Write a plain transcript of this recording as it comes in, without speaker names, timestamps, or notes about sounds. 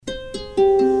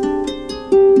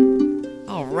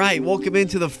All right, welcome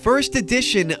into the first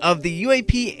edition of the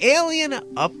UAP Alien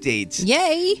Updates.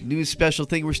 Yay! New special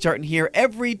thing we're starting here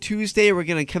every Tuesday. We're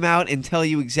going to come out and tell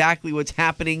you exactly what's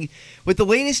happening with the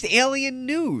latest alien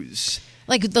news.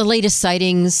 Like the latest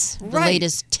sightings, the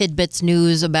latest tidbits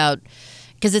news about,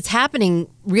 because it's happening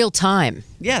real time.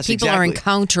 Yes, People exactly. are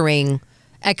encountering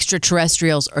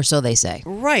extraterrestrials, or so they say.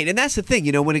 Right, and that's the thing.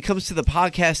 You know, when it comes to the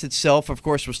podcast itself, of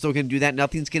course, we're still going to do that.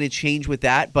 Nothing's going to change with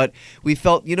that. But we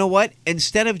felt, you know what?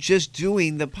 Instead of just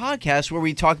doing the podcast where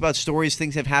we talk about stories,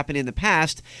 things have happened in the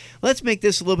past, let's make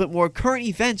this a little bit more current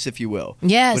events, if you will.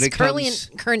 Yes,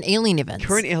 current alien events.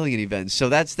 Current alien events. So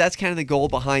that's kind of the goal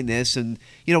behind this. And,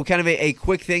 you know, kind of a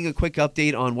quick thing, a quick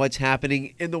update on what's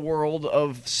happening in the world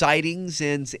of sightings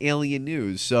and alien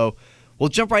news. So we'll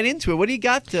jump right into it. What do you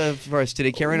got for us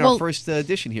today, Karen, our first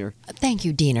edition here? Thank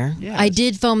you, Diener. Yes. I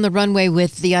did foam the runway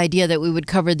with the idea that we would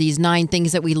cover these 9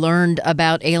 things that we learned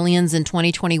about aliens in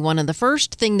 2021. And the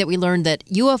first thing that we learned, that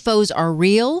UFOs are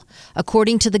real,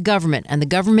 according to the government, and the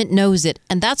government knows it.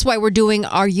 And that's why we're doing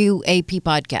our UAP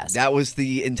podcast. That was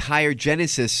the entire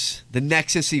genesis, the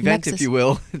nexus event, if you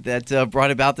will, that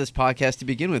brought about this podcast to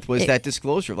begin with, was that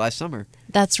disclosure last summer.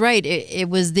 That's right. It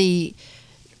was the...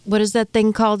 What is that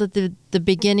thing called at the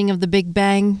beginning of the Big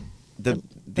Bang?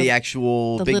 The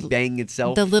actual Big Bang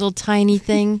itself? The little tiny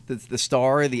thing? the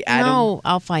star, the atom? No,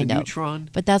 I'll find out. The neutron?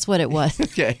 But that's what it was.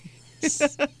 Okay.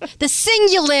 The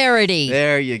singularity.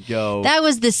 There you go. That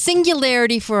was the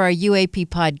singularity for our UAP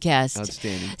podcast.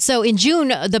 Outstanding. So in June,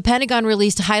 the Pentagon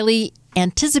released a highly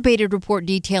anticipated report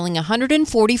detailing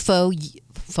 144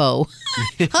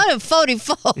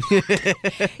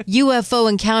 UFO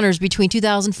encounters between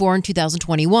 2004 and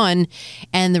 2021,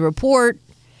 and the report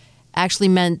actually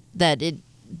meant that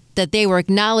they were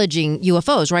acknowledging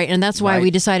UFOs, right? And that's why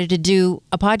we decided to do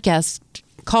a podcast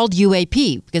called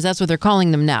UAP, because that's what they're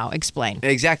calling them now. Explain.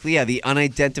 Exactly, yeah. The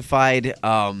unidentified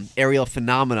aerial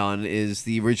phenomenon is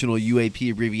the original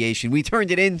UAP abbreviation. We turned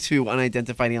it into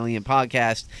Unidentified Alien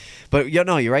Podcast. But you're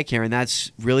right, Karen.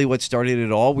 That's really what started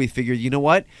it all. We figured, you know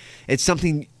what? It's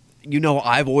something,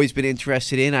 I've always been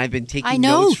interested in. I've been taking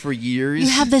notes for years. You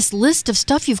have this list of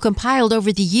stuff you've compiled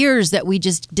over the years that we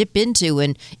just dip into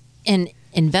and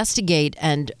investigate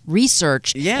and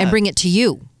research and bring it to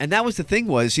you. And that was the thing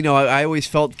was, I always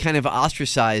felt kind of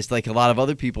ostracized, like a lot of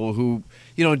other people who,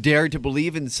 dared to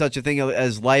believe in such a thing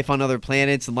as life on other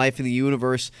planets and life in the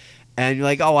universe. And you're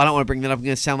like, oh, I don't want to bring that up. I'm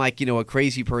going to sound like, a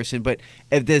crazy person. But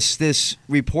if this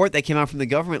report that came out from the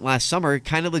government last summer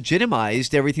kind of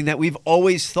legitimized everything that we've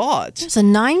always thought. It's a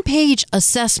 9-page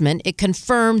assessment. It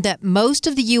confirmed that most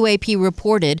of the UAP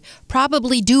reported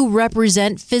probably do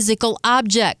represent physical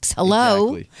objects.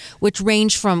 Exactly. Which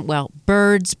range from,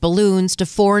 birds, balloons, to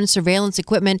foreign surveillance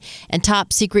equipment and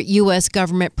top secret U.S.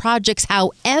 government projects.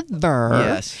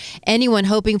 However, anyone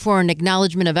hoping for an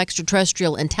acknowledgement of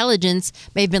extraterrestrial intelligence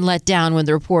may have been let down when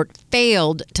the report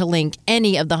failed to link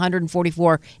any of the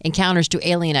 144 encounters to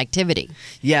alien activity.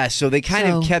 Yeah, so they kind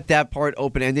of kept that part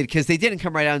open-ended, because they didn't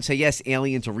come right out and say, yes,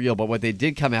 aliens are real. But what they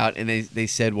did come out and they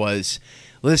said was,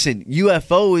 listen,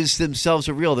 UFOs themselves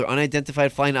are real. They're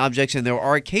unidentified flying objects, and there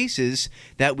are cases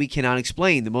that we cannot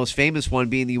explain. The most famous one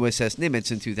being the USS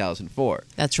Nimitz in 2004.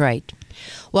 That's right.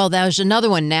 Well, there's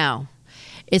another one now.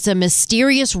 It's a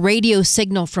mysterious radio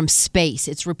signal from space.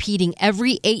 It's repeating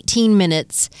every 18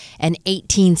 minutes and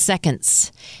 18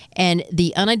 seconds. And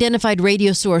the unidentified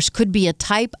radio source could be a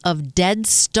type of dead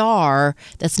star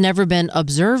that's never been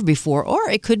observed before, or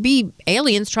it could be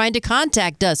aliens trying to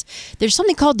contact us. There's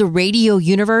something called the radio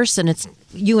universe, and it's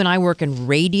you and I work in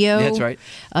radio. That's right.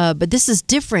 But this is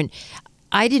different.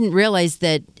 I didn't realize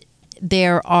that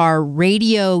there are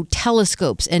radio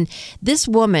telescopes. And this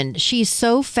woman, she's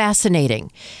so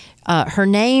fascinating. Her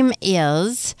name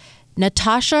is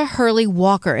Natasha Hurley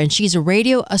Walker, and she's a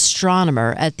radio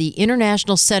astronomer at the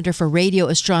International Center for Radio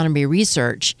Astronomy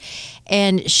Research.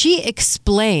 And she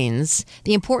explains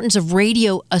the importance of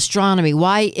radio astronomy,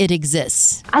 why it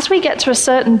exists. As we get to a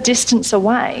certain distance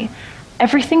away,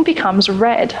 everything becomes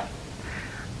red.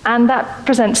 And that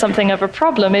presents something of a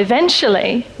problem.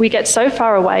 Eventually, we get so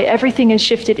far away, everything is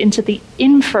shifted into the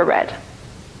infrared,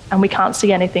 and we can't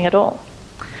see anything at all.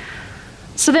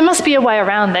 So there must be a way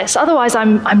around this. Otherwise,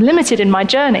 I'm limited in my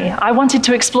journey. I wanted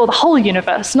to explore the whole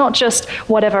universe, not just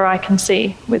whatever I can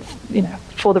see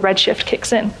before the redshift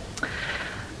kicks in.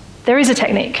 There is a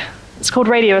technique. It's called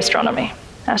radio astronomy.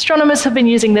 Now, astronomers have been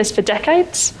using this for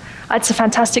decades. It's a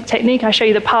fantastic technique. I show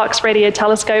you the Parkes radio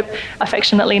telescope,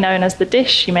 affectionately known as the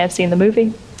dish. You may have seen the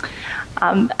movie.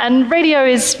 And radio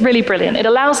is really brilliant. It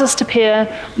allows us to peer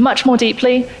much more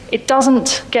deeply. It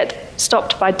doesn't get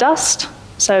stopped by dust,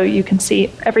 so you can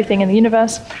see everything in the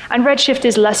universe. And redshift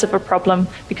is less of a problem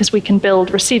because we can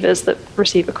build receivers that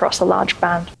receive across a large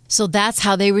band. So that's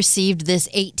how they received this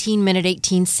 18-minute,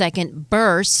 18-second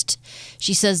burst.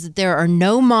 She says that there are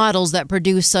no models that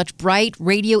produce such bright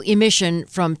radio emission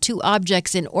from two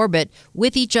objects in orbit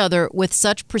with each other with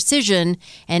such precision,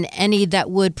 and any that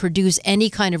would produce any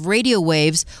kind of radio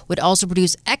waves would also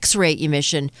produce X-ray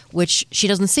emission, which she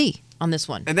doesn't see on this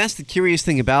one. And that's the curious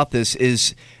thing about this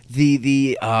is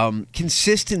the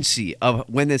consistency of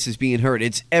when this is being heard.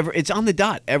 It's on the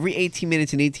dot every 18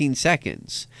 minutes and 18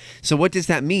 seconds. So what does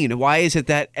that mean? Why is it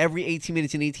that every 18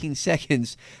 minutes and 18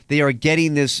 seconds they are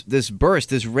getting this burst,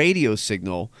 this radio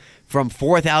signal from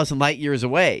 4,000 light years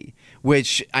away?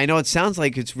 Which I know it sounds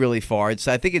like it's really far. I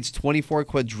think it's 24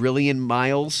 quadrillion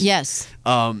miles. Yes.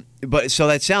 But so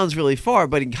that sounds really far.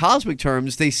 But in cosmic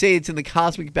terms, they say it's in the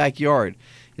cosmic backyard.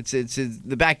 It's in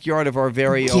the backyard of our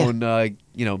very own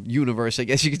universe, I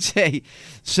guess you could say.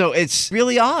 So it's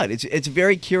really odd. It's a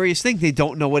very curious thing. They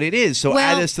don't know what it is. So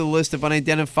add us to the list of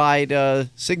unidentified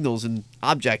signals and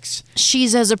objects. She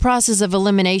says a process of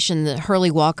elimination. The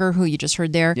Hurley Walker, who you just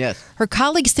heard there. Yes. Her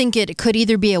colleagues think it could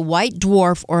either be a white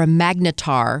dwarf or a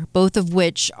magnetar, both of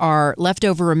which are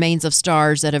leftover remains of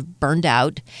stars that have burned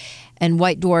out. And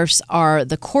white dwarfs are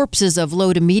the corpses of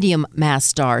low to medium mass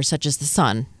stars, such as the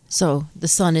sun. So the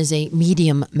sun is a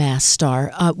medium mass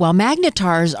star, while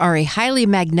magnetars are a highly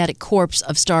magnetic corpse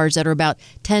of stars that are about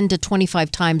 10 to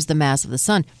 25 times the mass of the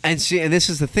sun. And see, and this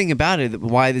is the thing about it,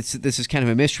 why this is kind of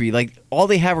a mystery. Like, all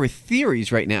they have are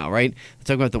theories right now, right? They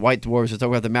talk about the white dwarfs, they talk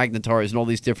about the magnetars and all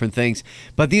these different things.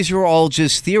 But these are all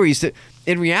just theories that,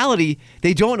 in reality,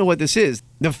 they don't know what this is.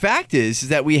 The fact is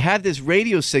that we have this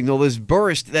radio signal, this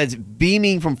burst that's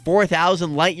beaming from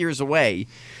 4,000 light years away.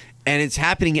 And it's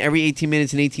happening every 18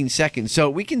 minutes and 18 seconds. So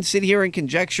we can sit here and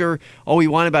conjecture all we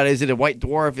want about it. Is it a white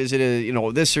dwarf? Is it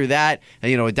a this or that?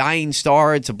 A dying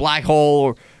star? It's a black hole?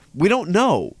 Or we don't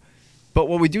know. But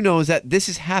what we do know is that this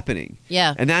is happening.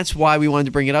 Yeah. And that's why we wanted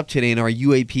to bring it up today in our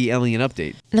UAP alien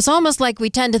update. And it's almost like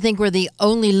we tend to think we're the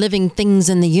only living things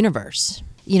in the universe.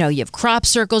 You have crop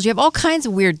circles. You have all kinds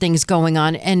of weird things going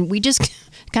on. And we just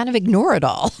kind of ignore it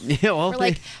all. Yeah, well, we're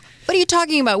like, what are you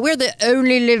talking about? We're the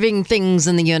only living things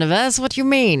in the universe. What do you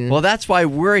mean? Well, that's why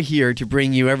we're here, to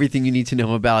bring you everything you need to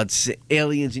know about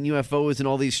aliens and UFOs and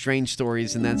all these strange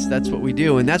stories, and that's what we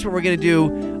do. And that's what we're going to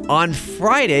do on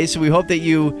Friday, so we hope that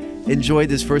you enjoyed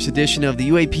this first edition of the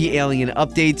UAP Alien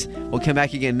Update. We'll come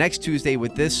back again next Tuesday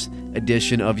with this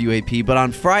edition of UAP. But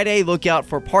on Friday, look out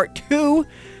for Part 2.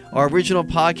 Our original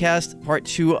podcast, Part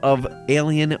 2 of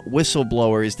Alien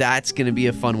Whistleblowers. That's going to be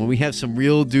a fun one. We have some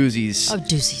real doozies. Oh,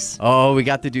 doozies. Oh, we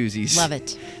got the doozies. Love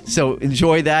it. So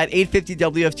enjoy that.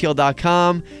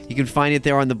 850WFTL.com. You can find it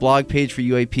there on the blog page for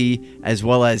UAP, as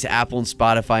well as Apple and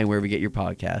Spotify and wherever you get your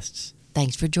podcasts.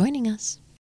 Thanks for joining us.